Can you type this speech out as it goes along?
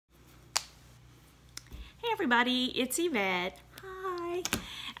everybody, it's Yvette. Hi.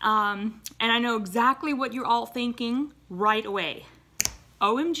 And I know exactly what you're all thinking right away.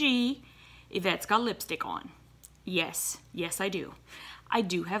 OMG, Yvette's got lipstick on. Yes, I do. I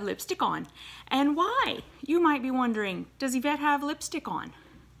do have lipstick on. And why? You might be wondering, does Yvette have lipstick on?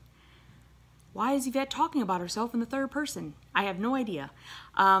 Why is Yvette talking about herself in the third person? I have no idea.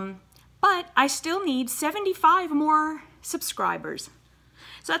 But I still need 75 more subscribers.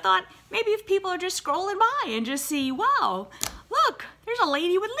 So I thought maybe if people are just scrolling by and just see, wow, look, there's a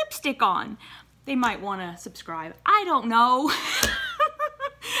lady with lipstick on, they might want to subscribe. I don't know.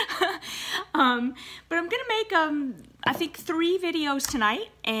 But I'm gonna make I think 3 videos tonight,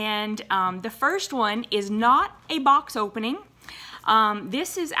 and the first one is not a box opening.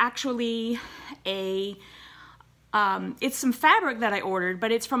 This is actually a it's some fabric that I ordered,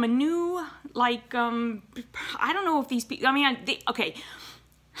 but it's from a new, like, I don't know if these people, I mean, okay,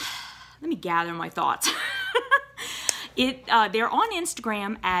 let me gather my thoughts. They're on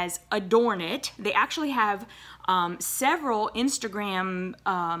Instagram as AdornIt. They actually have several Instagram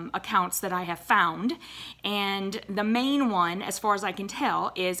accounts that I have found, and the main one, as far as I can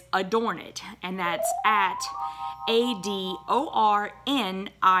tell, is AdornIt, and that's at ADORNIT,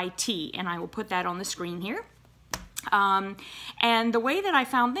 and I will put that on the screen here. And the way that I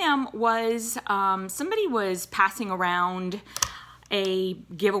found them was somebody was passing around a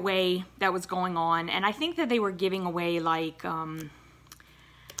giveaway that was going on, and I think that they were giving away like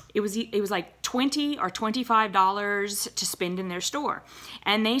it was like $20 or $25 to spend in their store.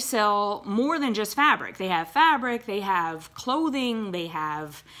 And they sell more than just fabric. They have fabric, they have clothing, they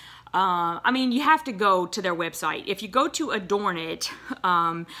have I mean, you have to go to their website. If you go to AdornIt,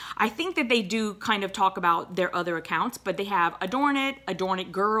 I think that they do kind of talk about their other accounts, but they have AdornIt,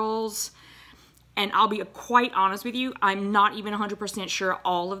 AdornIt Girls, and I'll be quite honest with you, I'm not even 100% sure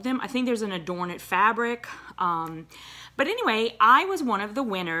all of them. I think there's an AdornIt fabric. But anyway, I was one of the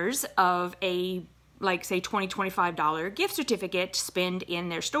winners of a, like, say, $20, $25 gift certificate to spend in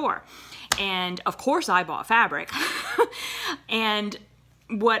their store. And of course I bought fabric. And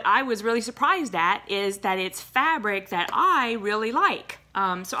what I was really surprised at is that it's fabric that I really like.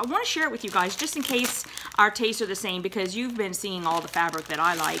 So I want to share it with you guys just in case our tastes are the same, because you've been seeing all the fabric that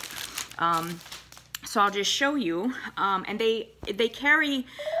I like. So I'll just show you. And they carry,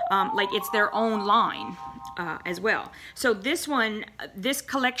 like, it's their own line as well. So this one, this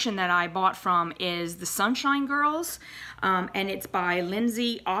collection that I bought from is the Sunshine Girls, and it's by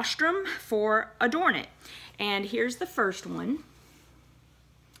Lindsay Ostrom for AdornIt. And here's the first one.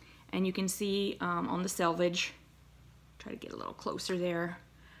 And you can see on the selvage, try to get a little closer there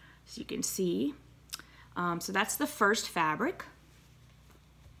so you can see. So that's the first fabric.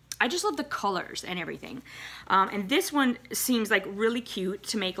 I just love the colors and everything. And this one seems like really cute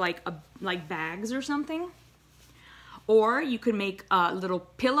to make like bags or something. Or you could make little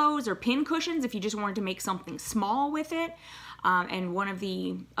pillows or pin cushions if you just wanted to make something small with it. And one of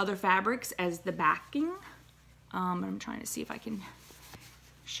the other fabrics as the backing. I'm trying to see if I can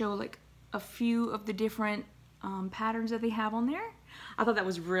show like a few of the different patterns that they have on there. I thought that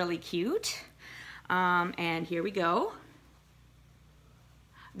was really cute. And here we go.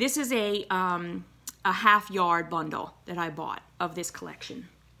 This is a half-yard bundle that I bought of this collection.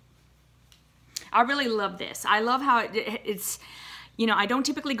 I really love this. I love how it's, you know, I don't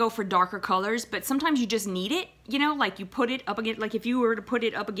typically go for darker colors, but sometimes you just need it, you know, like you put it up against, like if you were to put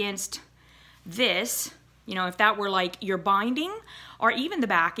it up against this, you know, if that were like your binding or even the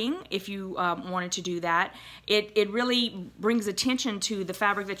backing, if you wanted to do that, it really brings attention to the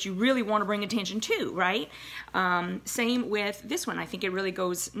fabric that you really want to bring attention to, right? Same with this one. I think it really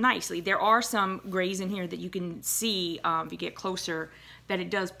goes nicely. There are some grays in here that you can see if you get closer that it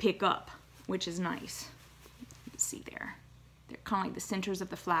does pick up, which is nice. You can see there. They're kind of like the centers of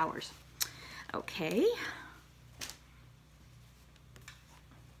the flowers. Okay.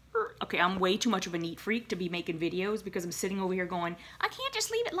 Okay, I'm way too much of a neat freak to be making videos because I'm sitting over here going, I can't just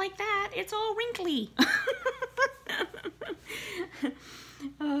leave it like that. It's all wrinkly.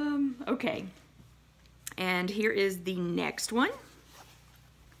 Okay. And here is the next one.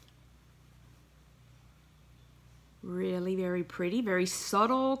 Really very pretty, very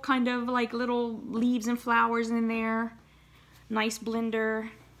subtle, kind of like little leaves and flowers in there. Nice blender.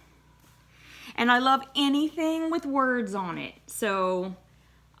 And I love anything with words on it. So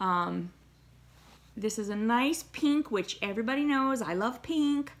this is a nice pink, which everybody knows I love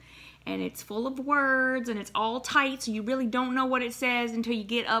pink, and it's full of words and it's all tight, so you really don't know what it says until you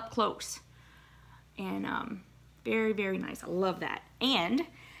get up close. And very, very nice. I love that. And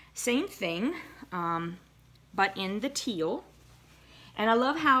same thing, but in the teal. And I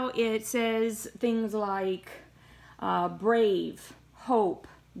love how it says things like brave, hope,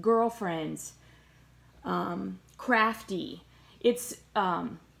 girlfriends, crafty. It's,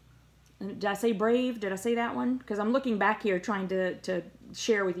 did I say brave? Did I say that one? Because I'm looking back here trying to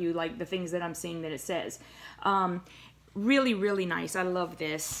share with you like the things that I'm seeing that it says. Really, really nice. I love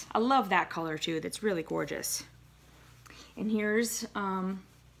this. I love that color too. That's really gorgeous. And here's a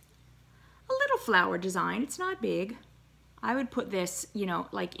little flower design. It's not big. I would put this, you know,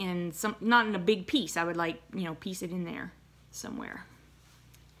 like in some, not in a big piece. I would like, you know, piece it in there somewhere.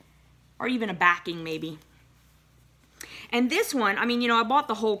 Or even a backing maybe. And this one, I mean, you know, I bought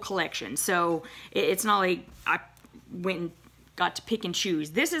the whole collection, so it's not like I went and got to pick and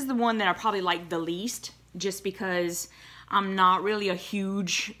choose. This is the one that I probably like the least, just because I'm not really a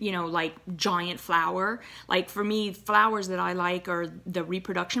huge, you know, like giant flower. Like for me, flowers that I like are the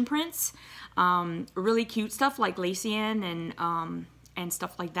reproduction prints. Really cute stuff like Lacian and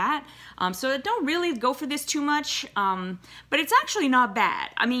stuff like that. So I don't really go for this too much, but it's actually not bad.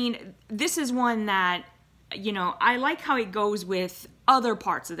 I mean, this is one that, you know, I like how it goes with other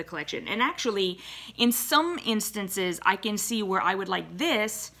parts of the collection. And actually, in some instances, I can see where I would like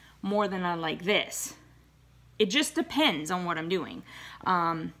this more than I like this. It just depends on what I'm doing.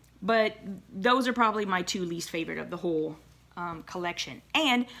 But those are probably my two least favorite of the whole collection.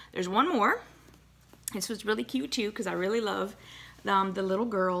 And there's one more. This was really cute too, because I really love the little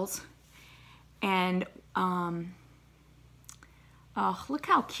girls. And oh, look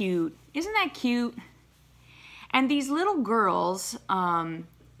how cute. Isn't that cute? And these little girls,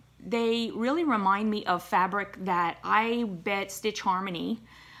 they really remind me of fabric that I bet Stitch Harmony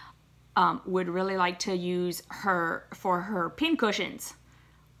would really like to use for her pin cushions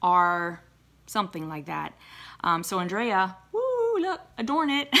or something like that. So Andrea, woo, look, adorn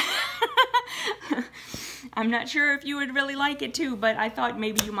it. I'm not sure if you would really like it too, but I thought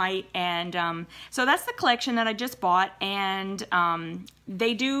maybe you might. And so that's the collection that I just bought. And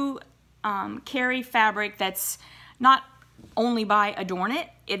they do carry fabric that's not only by Adorn It.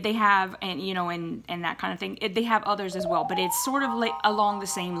 They have, and you know, and that kind of thing. They have others as well, but it's sort of like along the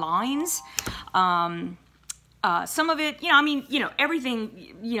same lines. Some of it, you know, I mean, you know,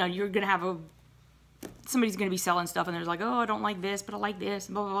 everything, you know, you're gonna have somebody's gonna be selling stuff and they're like, oh, I don't like this, but I like this,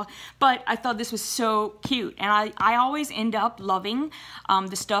 blah, blah, blah. But I thought this was so cute. And I always end up loving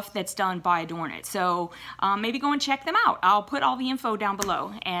the stuff that's done by Adorn It. So maybe go and check them out. I'll put all the info down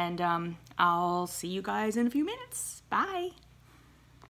below, and I'll see you guys in a few minutes. Bye.